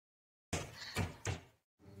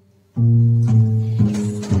Here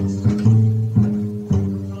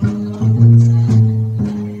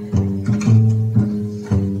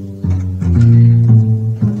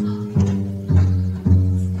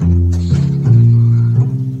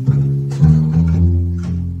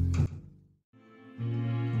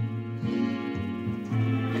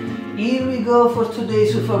we go for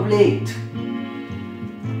today's UFO Plate.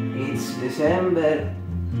 It's December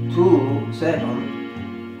 2nd,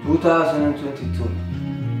 2022.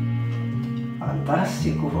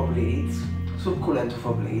 Fantastic UFO plates, succulent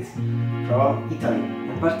UFO plates from Italy,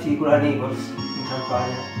 in particular Naples, in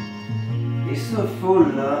Campania. It's so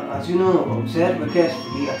full, as you know, observe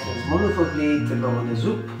carefully at a small UFO plate above the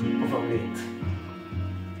soup UFO plate.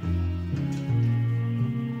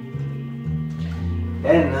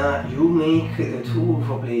 Then you make the two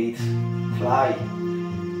UFO plates fly.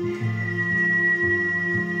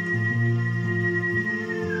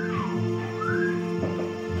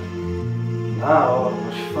 Now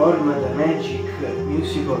perform the magic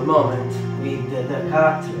musical moment with the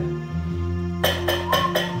cutler.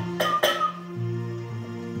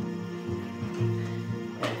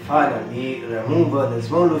 And finally remove the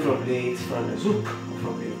small UFO plate from the soup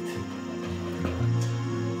UFO plate.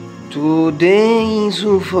 Today's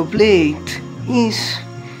UFO plate is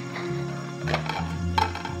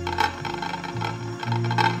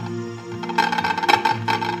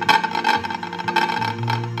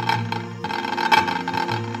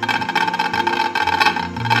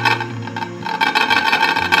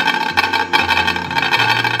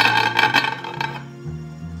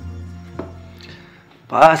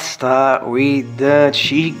pasta with the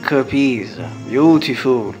chickpeas.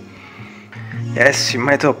 Beautiful. Yes, in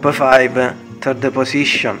my top 5, third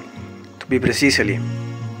position, to be precisely.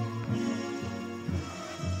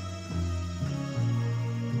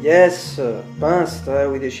 Yes, pasta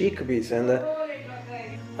with the chickpeas, and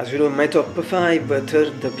as you know, in my top 5,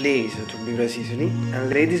 third place, to be precisely. And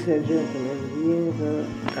ladies and gentlemen, we have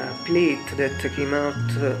a plate that came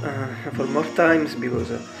out for more times,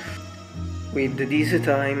 because with this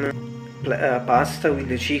time, pasta with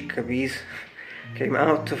the chickpeas came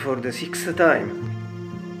out for the 6th time.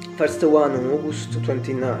 First one on August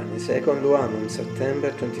 29, second one on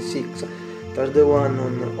September 26, third one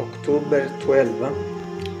on October 12,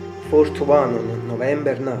 fourth one on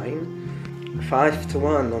November 9, fifth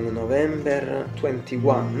one on November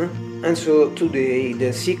 21, and so today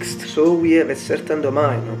the 6th. So we have a certain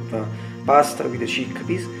domain of pasta with the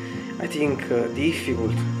chickpeas. I think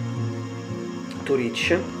difficult to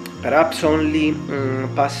reach. Perhaps only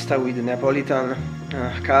pasta with Neapolitan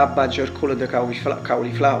cabbage, or called the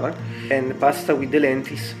cauliflower, and pasta with the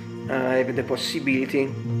lentils. I have the possibility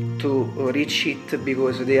to reach it,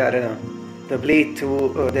 because they are the plate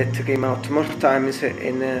that came out more times,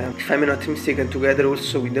 and if I'm not mistaken, together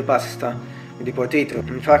also with the pasta with the potato.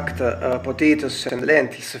 In fact, potatoes and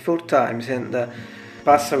lentils 4 times, and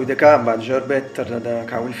pasta with the cabbage, or better the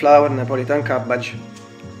cauliflower, Neapolitan cabbage,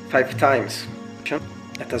 5 times.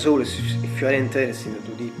 As always, if you are interested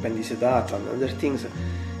to deep in this data and other things,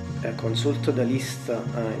 consult the list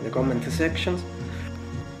in the comment sections.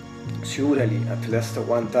 Surely at least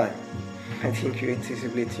one time. I think you get this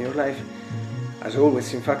plate in your life. As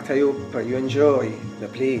always, in fact, I hope you enjoy the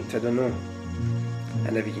plate, I don't know,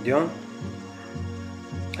 and the video.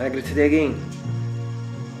 Have a great day again.